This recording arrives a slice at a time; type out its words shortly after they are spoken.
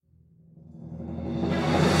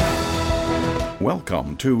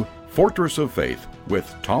Welcome to Fortress of Faith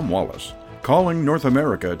with Tom Wallace, calling North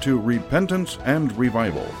America to repentance and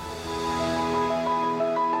revival.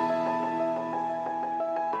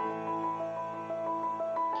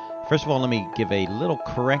 First of all, let me give a little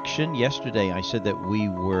correction. Yesterday I said that we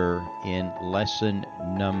were in lesson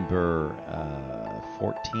number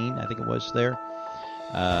 14, I think it was there,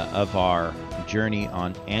 of our journey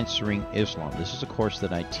on answering Islam. This is a course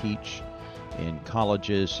that I teach in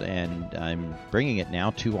colleges, and I'm bringing it now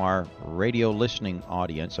to our radio listening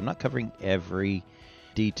audience. I'm not covering every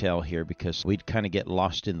detail here because we'd kind of get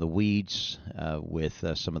lost in the weeds with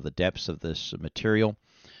some of the depths of this material.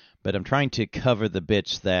 But I'm trying to cover the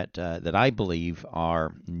bits that I believe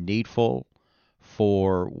are needful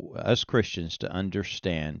for us Christians to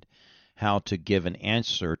understand how to give an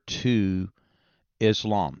answer to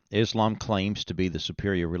Islam. Islam claims to be the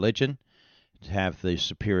superior religion, to have the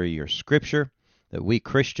superior scripture, that we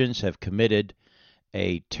Christians have committed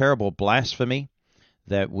a terrible blasphemy,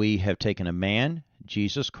 that we have taken a man,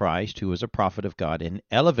 Jesus Christ, who was a prophet of God, and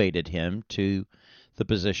elevated him to the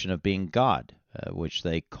position of being God, which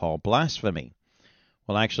they call blasphemy.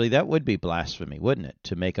 Well, actually, that would be blasphemy, wouldn't it,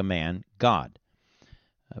 to make a man God?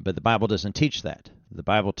 But the Bible doesn't teach that. The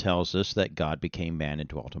Bible tells us that God became man and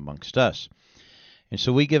dwelt amongst us. And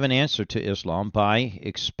so we give an answer to Islam by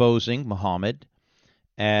exposing Muhammad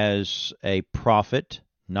as a prophet,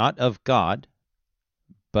 not of God,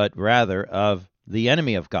 but rather of the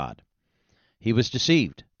enemy of God. He was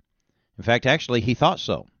deceived. In fact, actually, he thought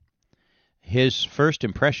so. His first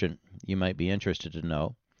impression, you might be interested to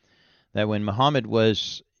know, that when Muhammad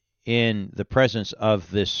was in the presence of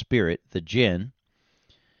this spirit, the jinn,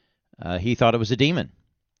 he thought it was a demon.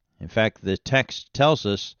 In fact, the text tells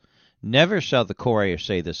us, "Never shall the courier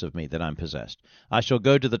say this of me, that I'm possessed. I shall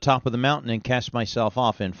go to the top of the mountain and cast myself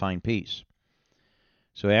off and find peace."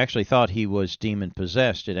 So he actually thought he was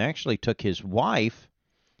demon-possessed. It actually took his wife,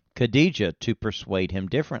 Khadijah, to persuade him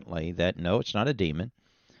differently, that no, it's not a demon,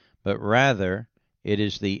 but rather it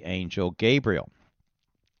is the angel Gabriel.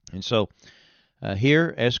 And so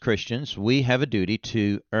here, as Christians, we have a duty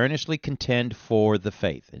to earnestly contend for the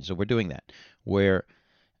faith. And so we're doing that. We're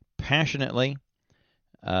passionately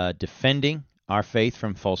defending our faith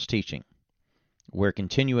from false teaching. We're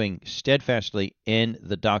continuing steadfastly in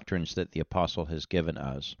the doctrines that the apostle has given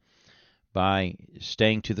us by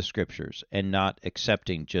staying to the scriptures and not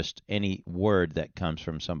accepting just any word that comes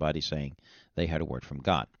from somebody saying they had a word from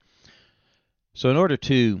God. So in order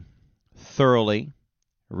to thoroughly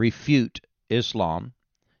refute Islam,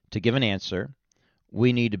 to give an answer,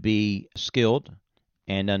 we need to be skilled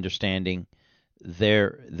and understanding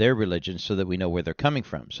their religion so that we know where they're coming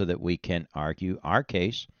from, so that we can argue our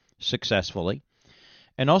case successfully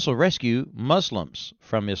and also rescue Muslims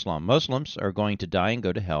from Islam. Muslims are going to die and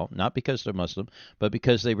go to hell, not because they're Muslim, but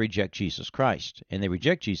because they reject Jesus Christ. And they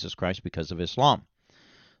reject Jesus Christ because of Islam.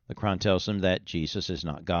 The Quran tells them that Jesus is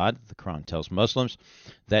not God. The Quran tells Muslims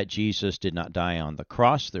that Jesus did not die on the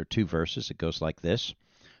cross. There are two verses. It goes like this.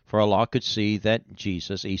 For Allah could see that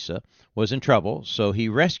Jesus, Isa, was in trouble, so he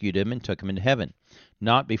rescued him and took him into heaven,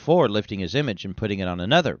 not before lifting his image and putting it on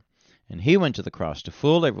another. And he went to the cross to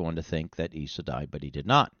fool everyone to think that Isa died, but he did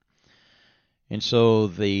not. And so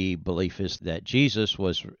the belief is that Jesus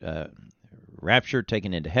was raptured,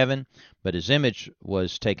 taken into heaven, but his image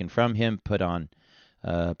was taken from him, put on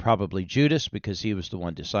probably Judas, because he was the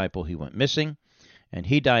one disciple who went missing, and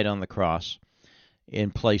he died on the cross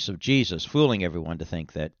in place of Jesus, fooling everyone to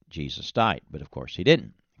think that Jesus died. But of course he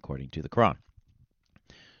didn't, according to the Quran.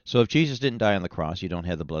 So if Jesus didn't die on the cross, you don't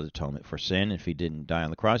have the blood atonement for sin. If he didn't die on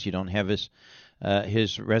the cross, you don't have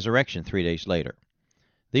his resurrection 3 days later.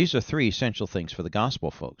 These are three essential things for the gospel,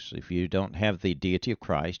 folks. If you don't have the deity of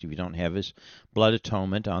Christ, if you don't have his blood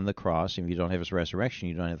atonement on the cross, if you don't have his resurrection,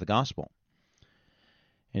 you don't have the gospel.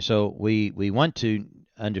 And so we want to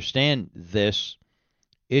understand this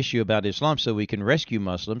issue about Islam so we can rescue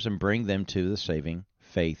Muslims and bring them to the saving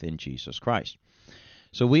faith in Jesus Christ.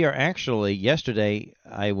 So we are actually, yesterday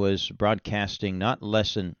I was broadcasting not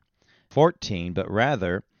lesson 14, but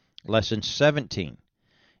rather lesson 17.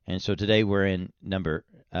 And so today we're in number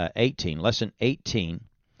 18, lesson 18.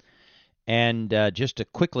 And just to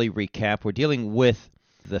quickly recap, we're dealing with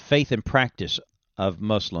the faith and practice of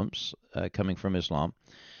Muslims coming from Islam.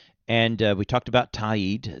 And we talked about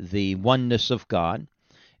Tawhid, the oneness of God.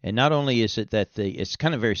 And not only is it that it's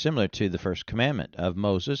kind of very similar to the first commandment of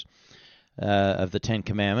Moses, of the Ten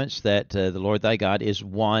Commandments, that the Lord thy God is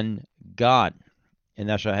one God, and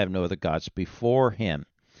thou shalt have no other gods before him.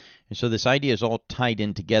 And so this idea is all tied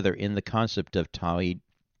in together in the concept of Tawhid.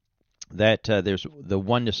 that there's the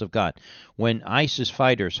oneness of God. When ISIS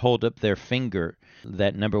fighters hold up their finger,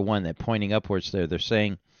 that number one, that pointing upwards there, they're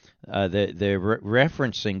saying, they're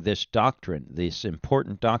referencing this doctrine, this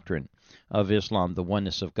important doctrine of Islam, the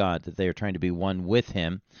oneness of God, that they are trying to be one with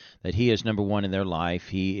Him, that He is number one in their life.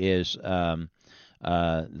 He is the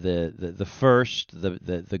first,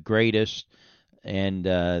 the greatest, and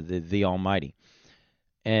the Almighty.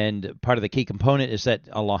 And part of the key component is that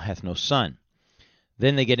Allah hath no son.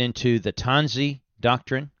 Then they get into the Tanzi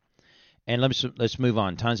doctrine, and let's move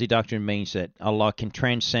on. Tanzi doctrine means that Allah can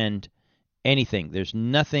transcend anything. There's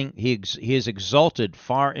nothing. He is exalted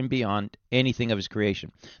far and beyond anything of His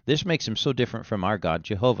creation. This makes Him so different from our God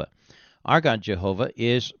Jehovah. Our God Jehovah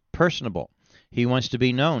is personable. He wants to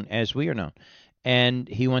be known as we are known, and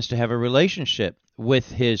He wants to have a relationship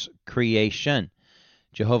with His creation.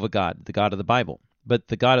 Jehovah God, the God of the Bible. But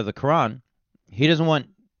the God of the Quran, He doesn't want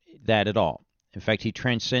that at all. In fact, He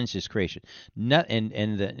transcends His creation.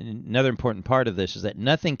 Another important part of this is that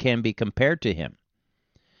nothing can be compared to Him.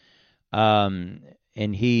 And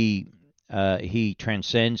He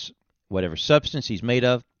transcends whatever substance He's made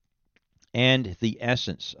of and the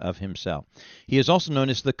essence of Himself. He is also known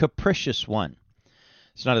as the capricious one.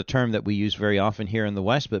 It's not a term that we use very often here in the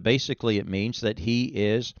West, but basically it means that He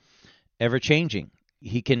is ever-changing.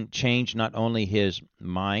 He can change not only His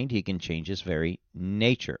mind, He can change His very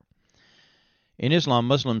nature. In Islam,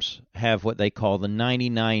 Muslims have what they call the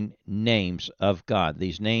 99 names of God.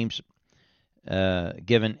 These names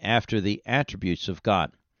given after the attributes of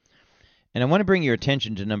God. And I want to bring your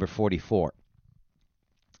attention to number 44,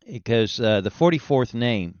 because the 44th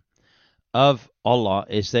name of Allah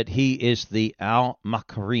is that He is the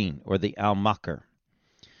Al-Makrin, or the Al-Makr.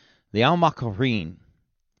 The Al-Makrin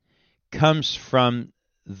comes from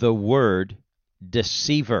the word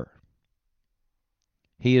deceiver.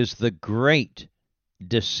 He is the great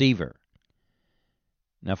deceiver.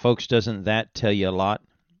 Now, folks, doesn't that tell you a lot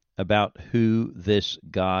about who this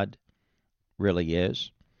God really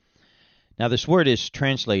is? Now, this word is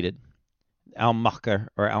translated, Al-Makr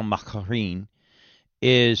or Al-Makrin,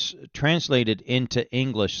 is translated into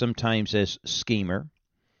English sometimes as schemer,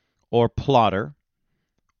 or plotter,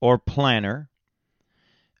 or planner,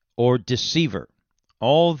 or deceiver.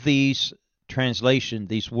 All these translation,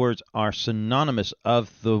 these words are synonymous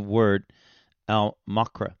of the word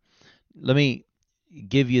Al-Makr. Let me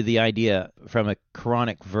give you the idea from a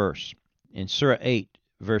Quranic verse in Surah 8,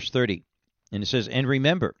 verse 30. And it says, "And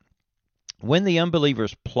remember, when the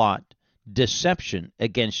unbelievers plot deception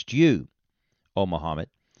against you, O Muhammad,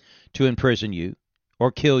 to imprison you,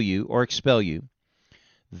 or kill you, or expel you,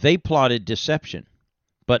 they plotted deception.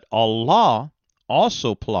 But Allah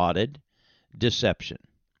also plotted deception.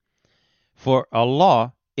 For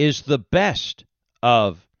Allah is the best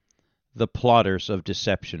of the plotters of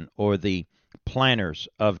deception, or the planners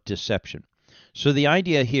of deception." So the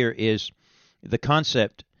idea here is, the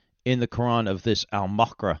concept in the Quran of this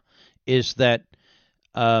Al-Makr is that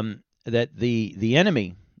that the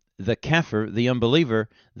enemy, the kafir, the unbeliever,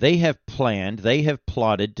 they have planned, they have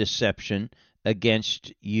plotted deception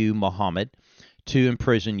against you, Muhammad, to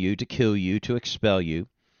imprison you, to kill you, to expel you.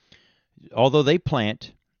 Although they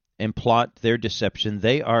plant and plot their deception,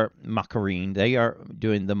 they are makarin, they are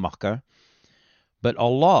doing the makr. But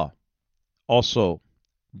Allah also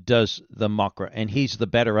does the makr, and He's the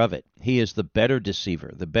better of it. He is the better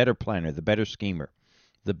deceiver, the better planner, the better schemer,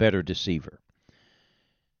 the better deceiver.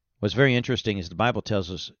 What's very interesting is the Bible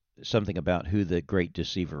tells us something about who the great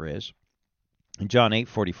deceiver is. In John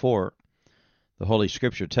 8:44, the Holy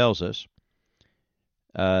Scripture tells us,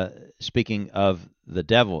 speaking of the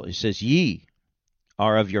devil, it says, "Ye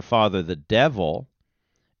are of your father the devil,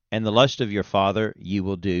 and the lust of your father ye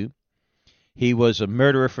will do. He was a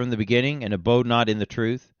murderer from the beginning, and abode not in the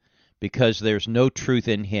truth, because there's no truth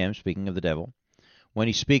in him," speaking of the devil. "When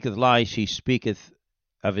he speaketh lies, he speaketh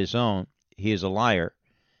of his own. He is a liar,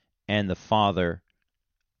 and the father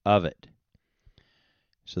of it."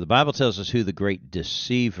 So the Bible tells us who the great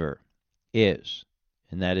deceiver is,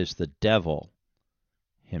 and that is the devil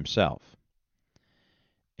himself.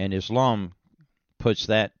 And Islam puts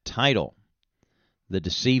that title, the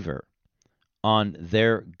deceiver, on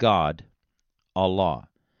their God, Allah.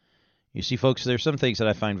 You see, folks, there's some things that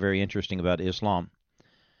I find very interesting about Islam.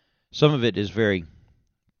 Some of it is very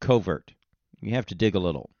covert. You have to dig a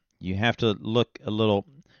little. You have to look a little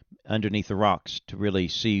underneath the rocks to really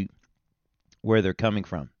see where they're coming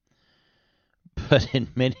from. But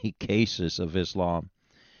in many cases of Islam,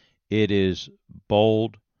 it is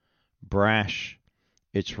bold, brash.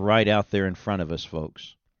 It's right out there in front of us,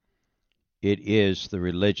 folks. It is the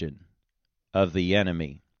religion of the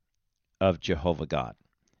enemy of Jehovah God.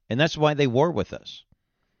 And that's why they war with us.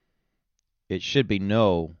 It should be a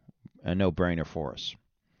no-brainer for us.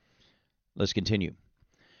 Let's continue.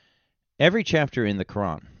 Every chapter in the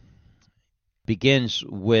Quran begins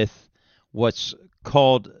with what's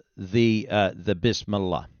called the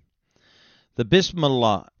Bismillah. The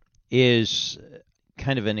Bismillah is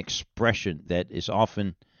kind of an expression that is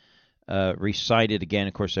often recited again.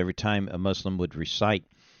 Of course, every time a Muslim would recite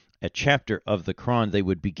a chapter of the Quran, they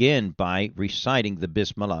would begin by reciting the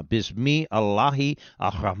Bismillah. Bismi Allahi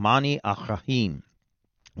Ar-Rahmani Ar-Rahim.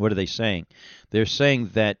 What are they saying? They're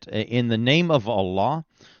saying that in the name of Allah,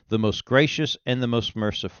 the most gracious and the most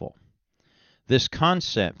merciful. This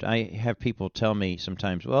concept, I have people tell me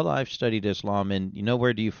sometimes, well, I've studied Islam, and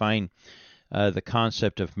where do you find the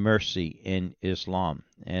concept of mercy in Islam?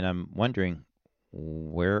 And I'm wondering,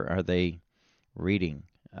 where are they reading?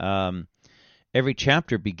 Every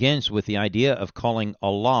chapter begins with the idea of calling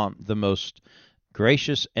Allah the most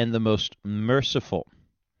gracious and the most merciful.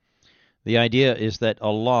 The idea is that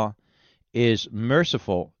Allah is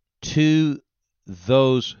merciful to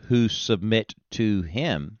those who submit to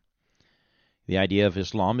Him. The idea of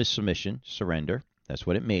Islam is submission, surrender. That's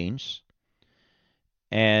what it means.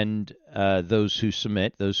 And those who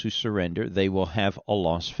submit, those who surrender, they will have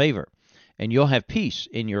Allah's favor. And you'll have peace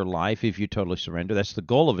in your life if you totally surrender. That's the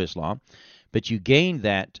goal of Islam. But you gain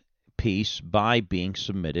that peace by being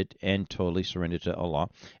submitted and totally surrendered to Allah.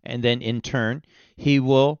 And then in turn, He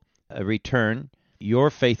will return your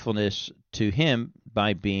faithfulness to Him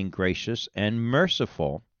by being gracious and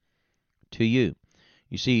merciful to you.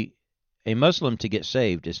 You see, a Muslim to get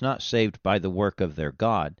saved is not saved by the work of their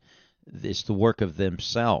God. It's the work of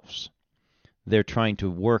themselves. They're trying to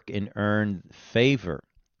work and earn favor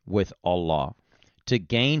with Allah to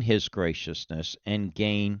gain His graciousness and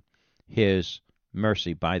gain His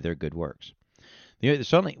mercy by their good works.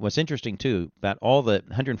 What's interesting, too, about all the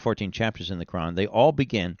 114 chapters in the Quran, they all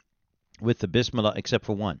begin with the Bismillah except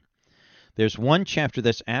for one. There's one chapter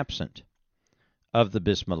that's absent of the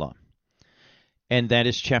Bismillah, and that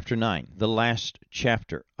is chapter 9, the last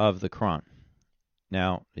chapter of the Quran.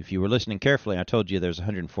 Now, if you were listening carefully, I told you there's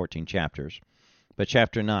 114 chapters, but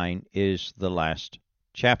chapter 9 is the last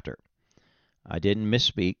chapter. I didn't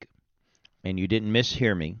misspeak, and you didn't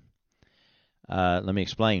mishear me. Let me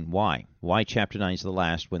explain why. Why chapter 9 is the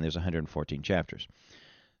last when there's 114 chapters.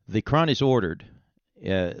 The Quran is ordered,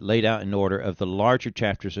 laid out in order of the larger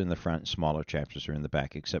chapters in the front, smaller chapters are in the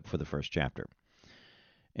back, except for the first chapter.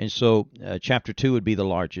 And so chapter 2 would be the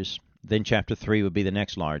largest, then chapter 3 would be the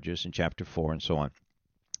next largest, and chapter 4, and so on.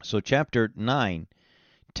 So chapter 9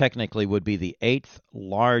 technically would be the 8th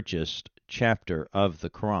largest chapter of the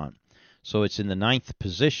Quran. So it's in the 9th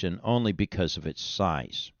position only because of its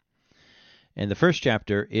size. And the first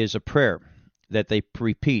chapter is a prayer that they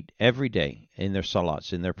repeat every day in their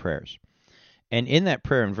salats, in their prayers. And in that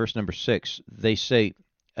prayer, in verse number 6, they say,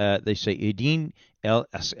 Idin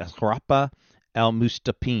el-Asrapa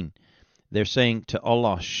al-Mustaqim. They're saying to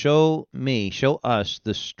Allah, show us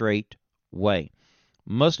the straight way.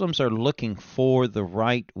 Muslims are looking for the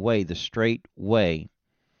right way, the straight way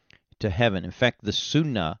to heaven. In fact, the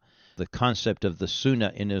Sunnah, the concept of the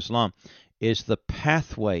Sunnah in Islam, is the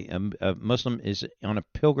pathway. A Muslim is on a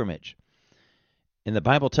pilgrimage. And the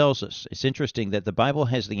Bible tells us, it's interesting that the Bible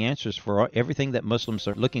has the answers for everything that Muslims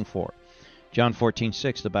are looking for. John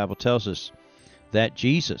 14:6, the Bible tells us that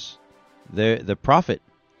Jesus, the prophet,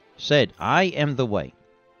 said, I am the way,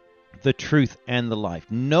 the truth, and the life.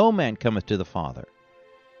 No man cometh to the Father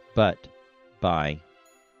but by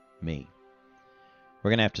me.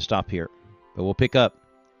 We're going to have to stop here, but we'll pick up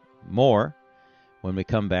more when we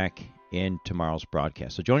come back in tomorrow's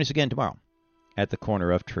broadcast. So join us again tomorrow at the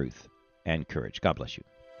Corner of Truth and Courage. God bless you.